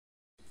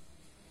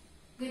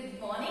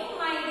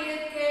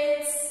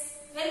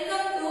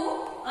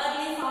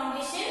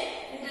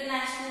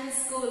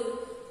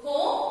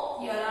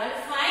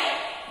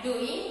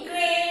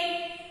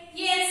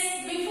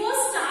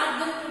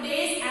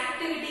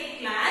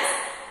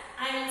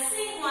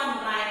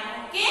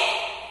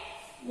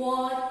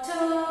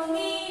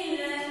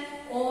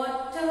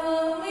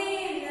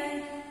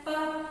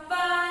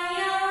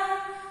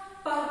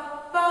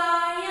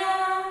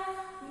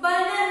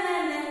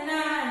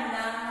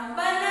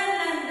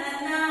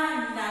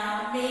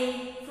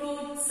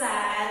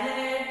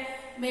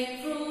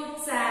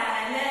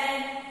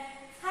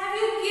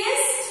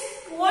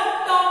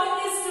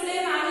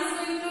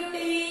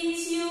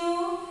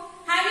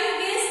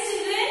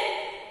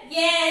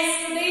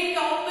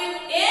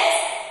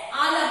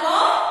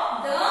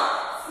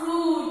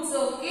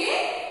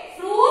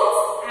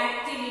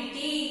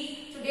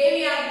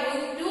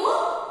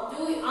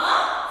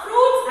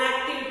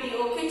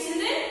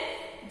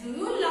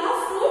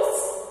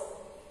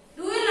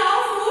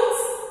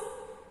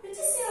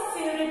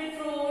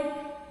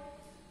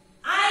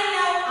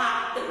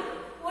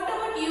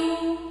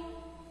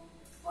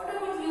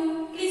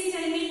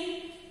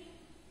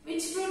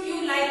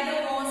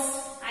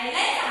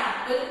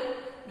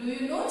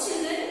you know,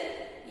 children,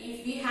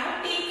 if we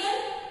have taken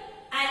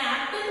an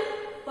apple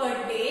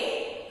per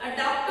day, a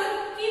doctor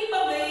keep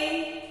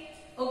away.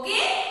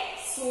 Okay?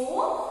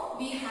 So,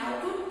 we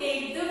have to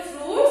take the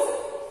fruits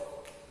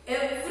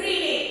every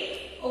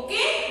day.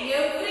 Okay?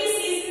 Every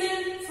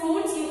seasonal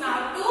fruits you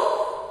have to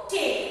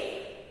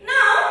take.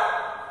 Now,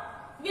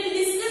 we'll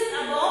discuss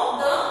about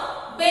the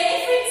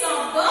benefits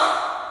of the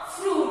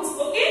fruits.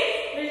 Okay?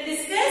 We'll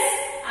discuss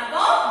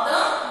about the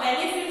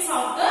benefits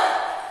of the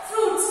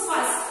fruits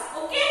first.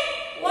 Okay?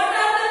 What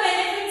are the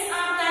benefits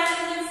of that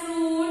in the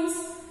fruits?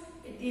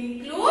 It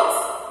includes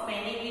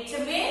many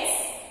vitamins,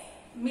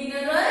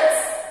 minerals,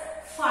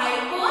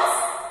 fibers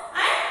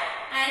and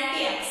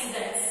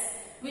antioxidants,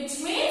 which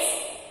means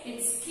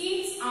it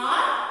keeps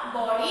our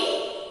body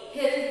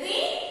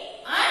healthy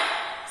and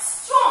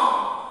strong.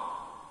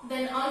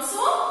 Then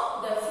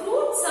also the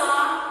fruits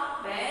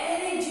are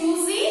very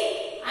juicy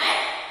and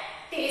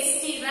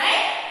tasty,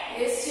 right?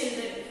 Yes,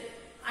 children.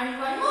 And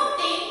one more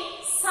thing,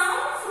 some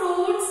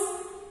fruits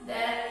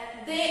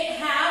that they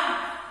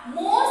have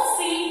more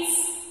seeds,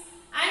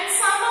 and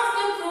some of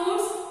the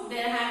fruits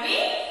they are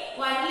having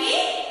only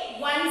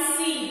one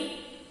seed.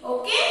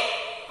 Okay?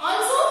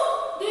 Also,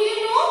 do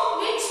you know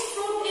which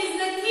fruit is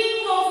the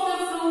king of the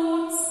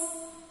fruits?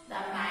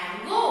 The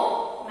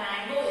mango.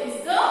 Mango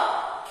is the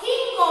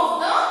king of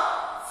the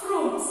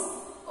fruits.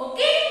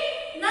 Okay?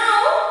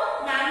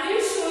 Now, ma'am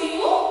will show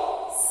you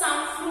some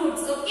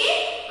fruits. Okay?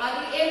 Are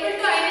you able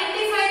to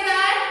identify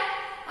that?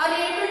 Are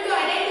you able to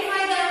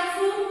identify the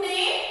fruit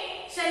name?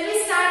 Shall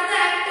we start the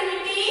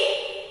activity?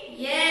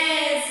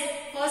 Yes.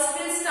 First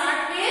we'll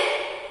start with.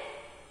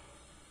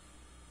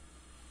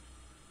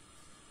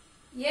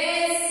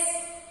 Yes.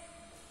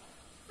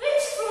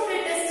 Which fruit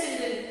it is,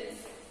 children?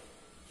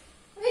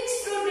 Which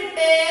fruit it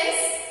is?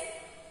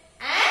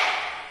 An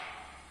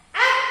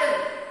apple.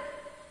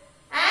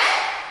 An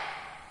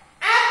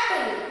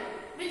apple.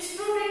 Which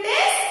fruit it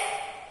is?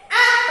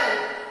 Apple.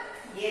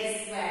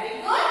 Yes,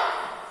 very good.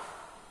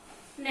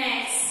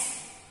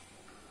 Next.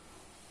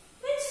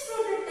 Which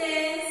fruit it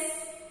is?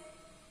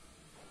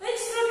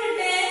 Which fruit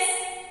it is?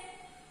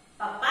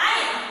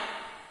 Papaya.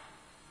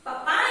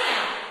 Papaya.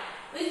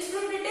 Which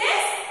fruit it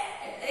is?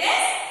 It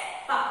is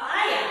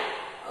papaya.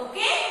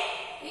 Okay?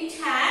 It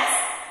has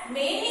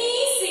many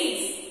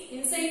seeds.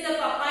 Inside the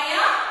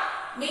papaya,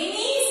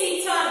 many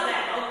seeds are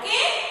there.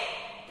 Okay?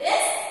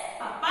 This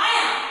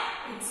papaya.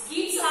 It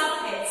keeps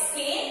our head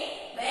skin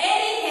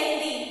very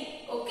healthy.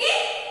 Okay?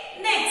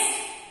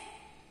 Next.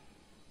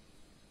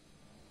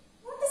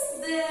 What is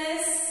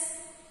this?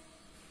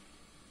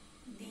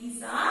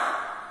 These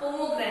are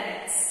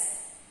pomegranates.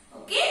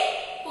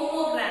 Okay?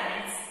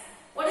 Pomegranates.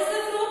 What is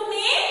the fruit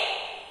name?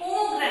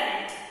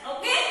 Pomegranate.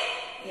 Okay?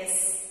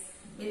 Yes.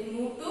 We'll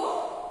move to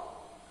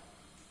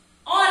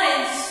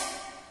orange.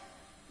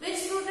 Which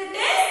fruit it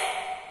is?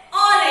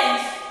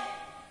 Orange.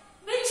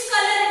 Which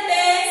color it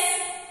is?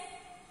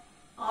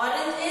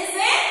 Orange is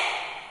an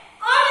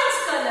orange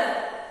color.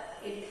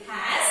 It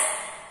has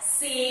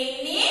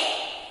same name,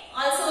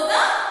 also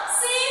the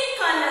same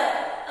color.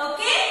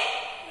 Okay?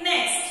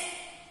 Next.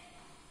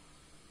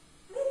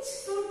 Which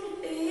fruit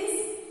it is?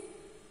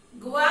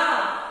 Guava.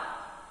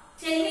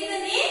 Tell me the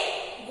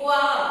name.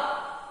 Guava.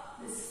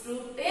 This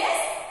fruit is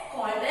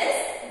called as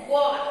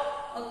guava.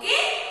 Okay?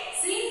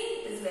 See,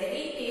 it is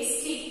very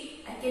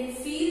tasty. I can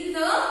feel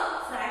the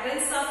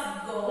fragrance of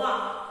guava.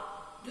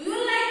 Do you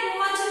like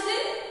guava,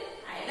 children?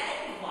 I like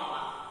guava.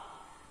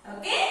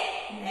 Okay?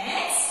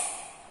 Next.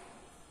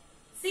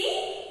 See,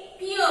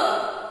 pear.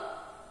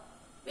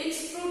 Which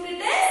fruit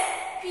it is?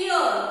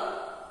 Pear.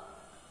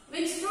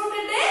 Which fruit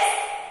it is?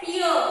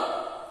 Pear.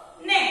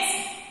 Next.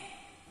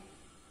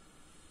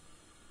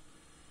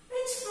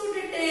 Which fruit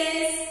it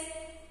is?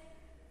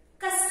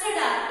 Custard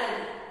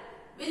apple.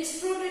 Which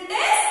fruit it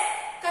is?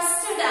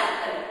 Custard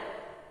apple.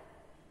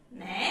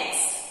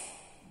 Next.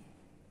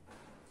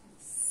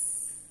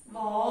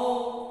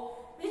 Wow.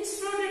 Which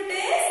fruit it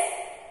is?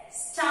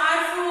 Star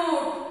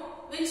fruit.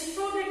 Which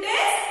fruit it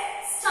is?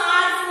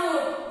 Star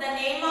fruit. The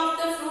name of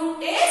the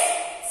fruit is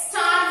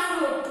star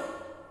fruit.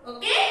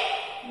 Okay?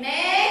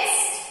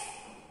 Next.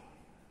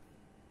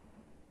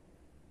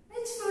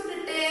 Which fruit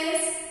it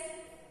is?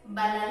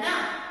 Banana.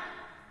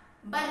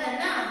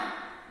 Banana.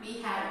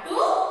 We have to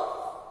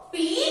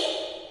peel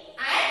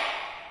and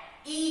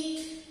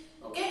eat.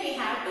 Okay, we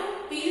have to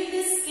peel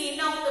the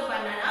skin of the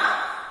banana.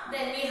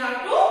 Then we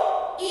have to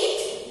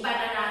eat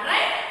banana,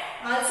 right?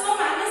 Also,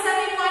 ma'am is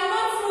having one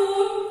more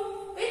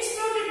fruit. Which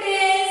fruit it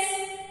is?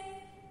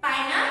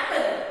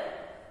 Pineapple.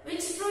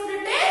 Which fruit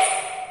it is?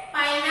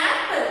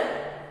 Pineapple.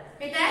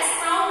 It has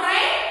sound,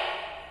 right?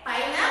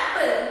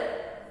 Pineapple.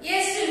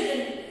 Yes,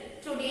 children.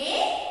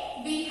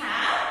 Today we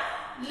have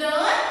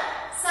learned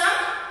some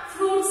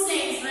fruits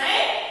names,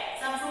 right?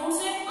 Some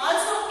fruits names.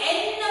 Also,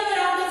 n number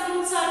of the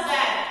fruits are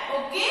there.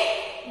 Okay?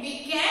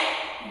 We can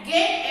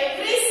get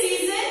every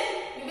season.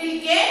 We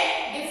will get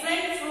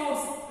different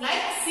fruits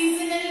like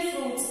seasonal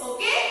fruits.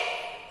 Okay?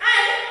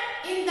 And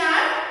in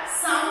that,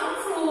 some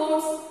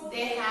fruits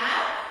they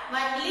have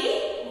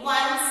only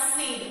one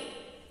seed.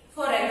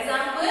 For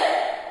example,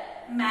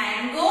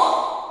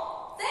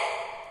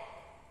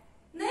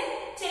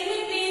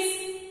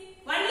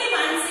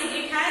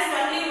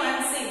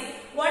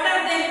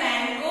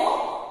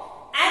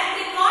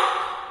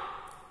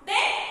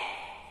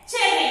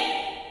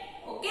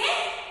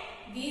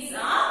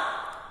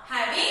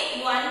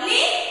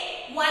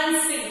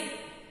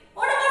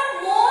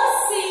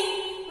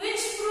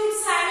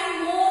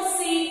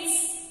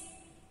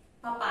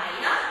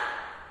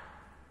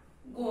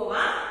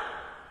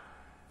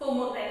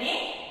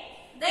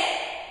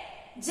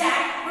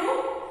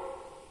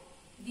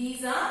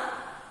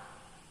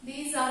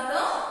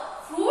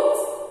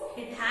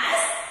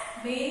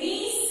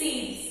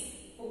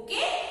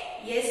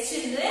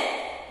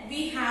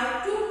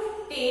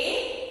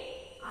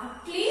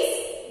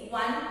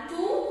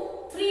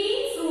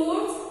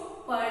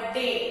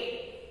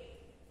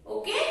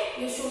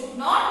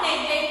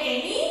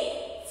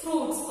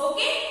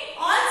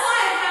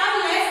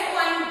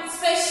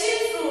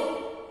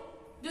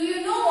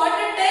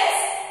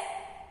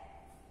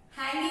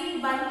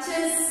 hanging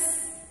bunches.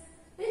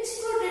 Which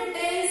fruit it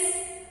is?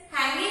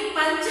 Hanging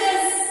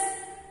bunches.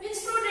 Which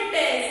fruit it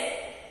is?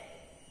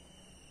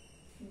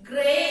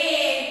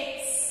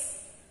 Grapes.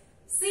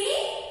 See?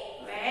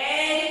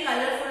 Very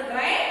colorful,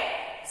 right?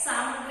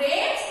 Some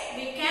grapes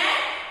we can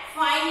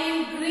find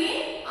in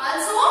green,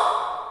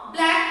 also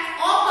black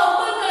or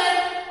purple color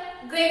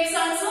grapes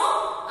also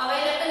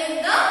available in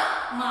the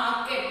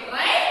market,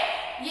 right?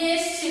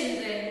 Yes,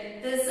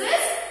 children. This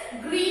is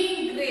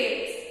green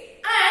grapes.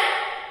 And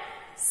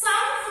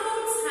some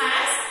fruits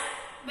has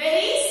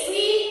very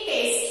sweet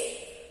taste,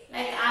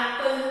 like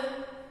apple,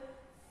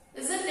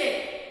 isn't it?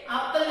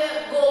 Apple,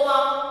 guava,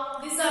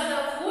 these are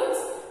the fruits.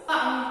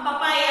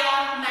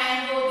 Papaya,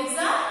 mango, these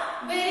are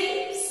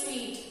very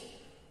sweet.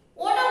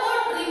 What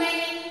about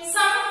remaining?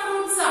 Some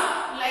fruits are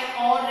like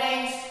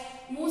orange,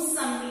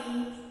 musambi.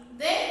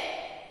 Then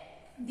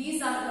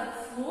these are the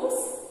fruits.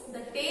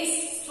 The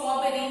taste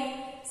strawberry,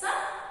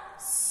 some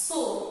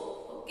sour.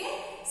 Okay.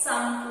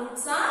 Some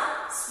fruits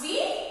are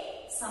sweet.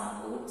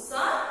 Some fruits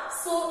are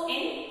sour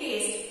in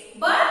taste.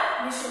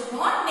 But we should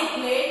not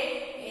neglect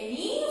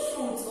any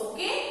fruits.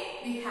 Okay.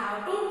 We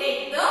have to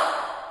take the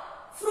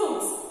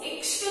fruits,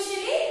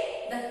 especially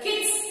the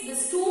kids, the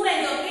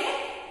students. Okay.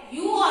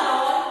 You are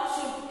all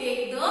should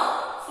take the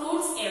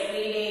fruits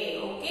every day.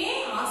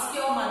 Okay. Ask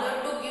your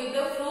mother to give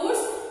the fruits.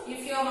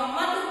 If your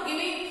mama is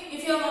giving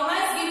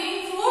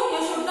fruit,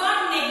 you should not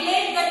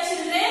neglect the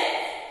children.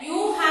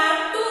 You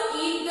have to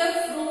eat the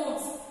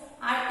fruits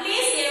at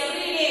least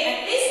every day. At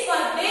least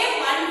per day,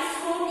 one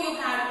fruit you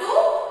have to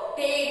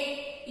take.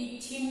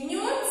 It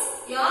immunes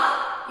your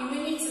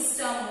immune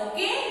system.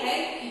 Okay,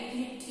 like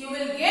you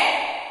will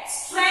get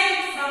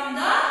strength from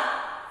the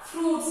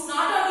fruits.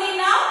 Not only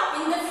now,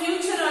 in the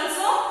future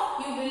also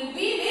you will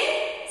be with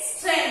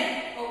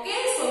strength. Okay,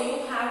 so you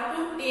have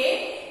to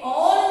take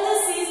all the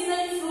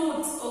seasonal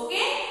fruits.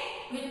 Okay,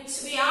 which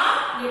we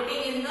are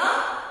getting in the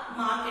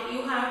market.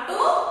 You have to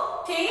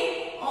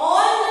take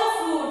all the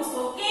fruits.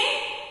 Okay,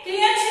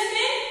 clear,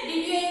 children?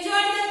 Did you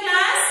enjoy the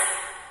class?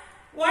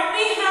 What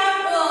we have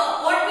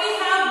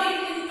did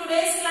in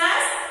today's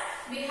class?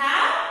 We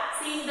have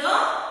seen the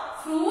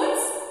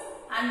fruits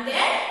and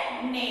their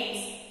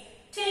names.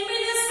 Tell me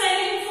the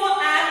spelling for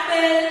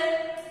apple.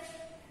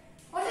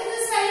 What is the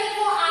spelling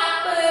for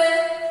apple?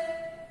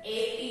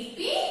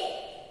 A-P-P-L-E.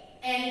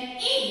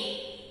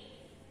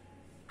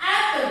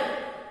 Apple.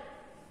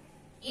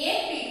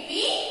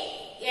 A-P-P-L-E.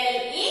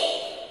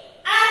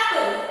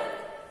 Apple.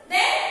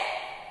 Then,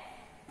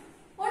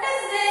 what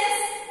is this?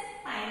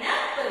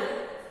 Pineapple.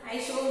 I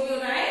showed you,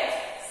 right?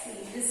 See,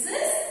 this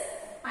is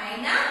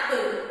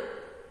pineapple.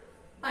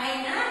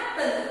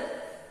 Pineapple.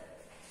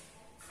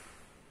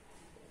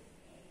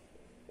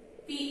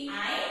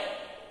 P-I-N-E-A-P-P-L-E.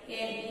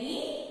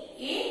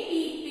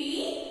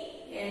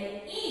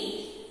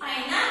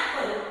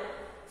 Pineapple.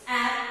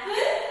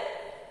 Apple.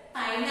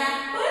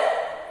 Pineapple.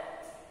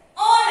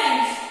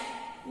 Orange.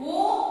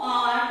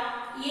 O-R-A-N-G-E.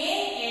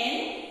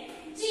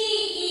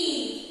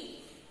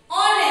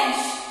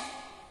 Orange.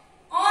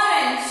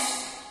 Orange.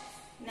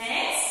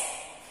 Next,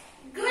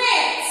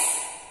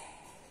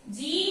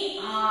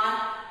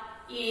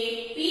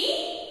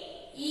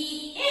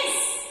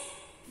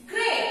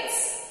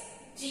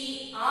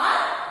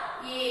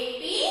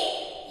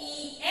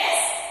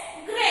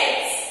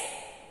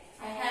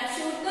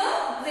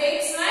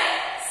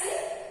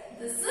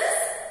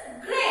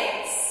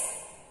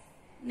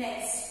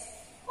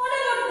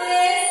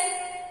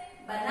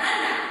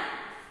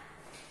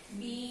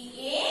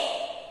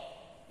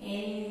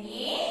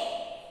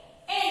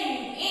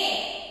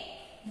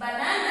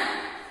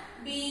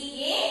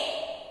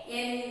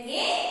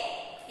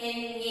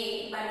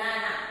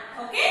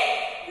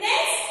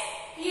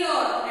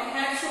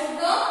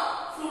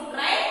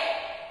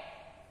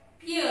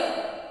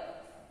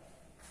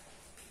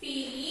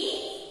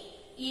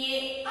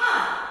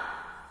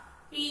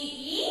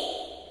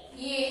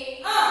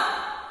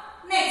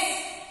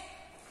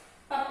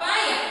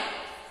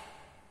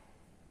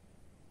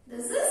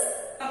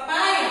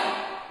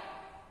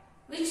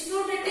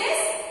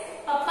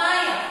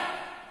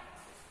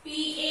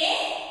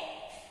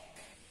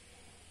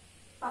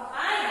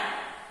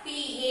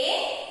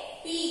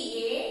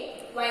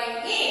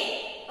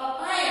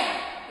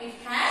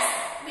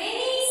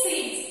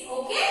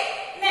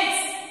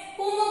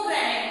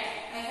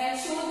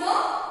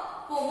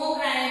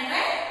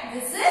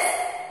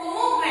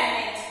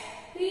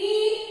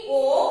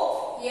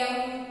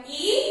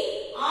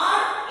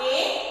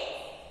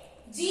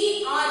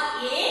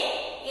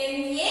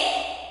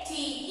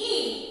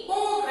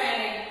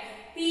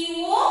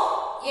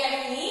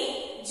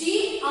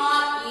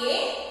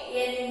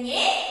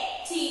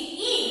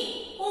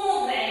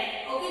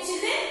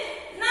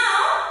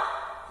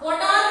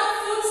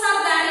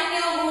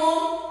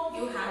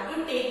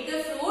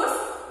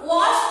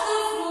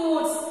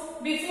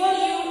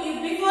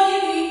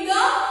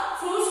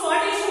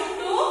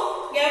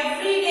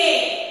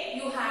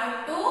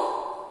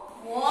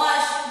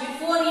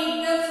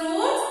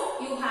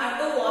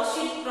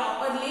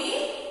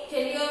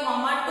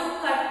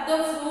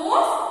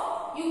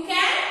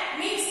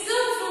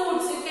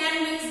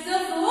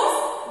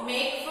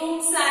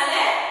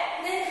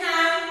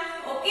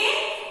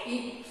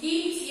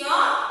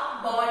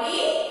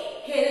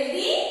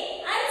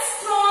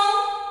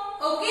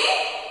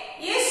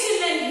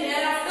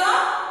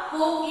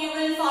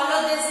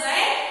 remember this,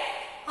 right?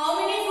 How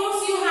many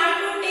fruits you have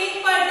to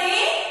take per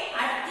day?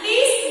 At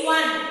least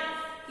one.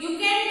 You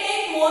can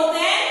take more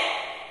than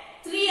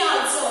 3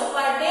 also.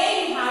 Per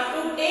day you have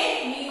to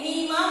take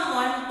minimum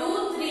 1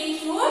 to 3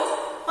 fruits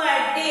per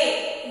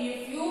day.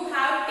 If you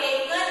have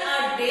taken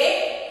a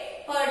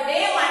day, per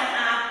day 1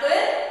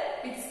 apple,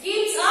 it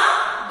keeps a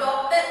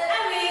doctor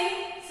away.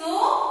 So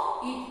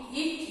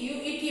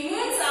it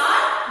immunes our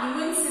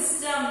immune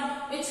system,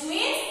 which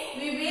means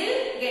we will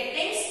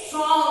getting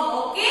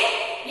strong. Okay?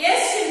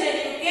 Yes, children,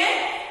 you can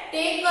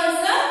take us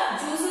the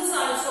juices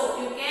also.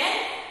 You can,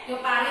 your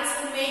parents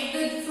will make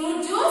the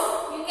fruit juice,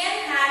 you can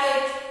have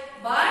it.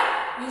 But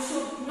you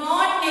should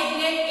not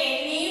neglect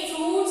any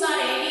fruits or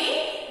any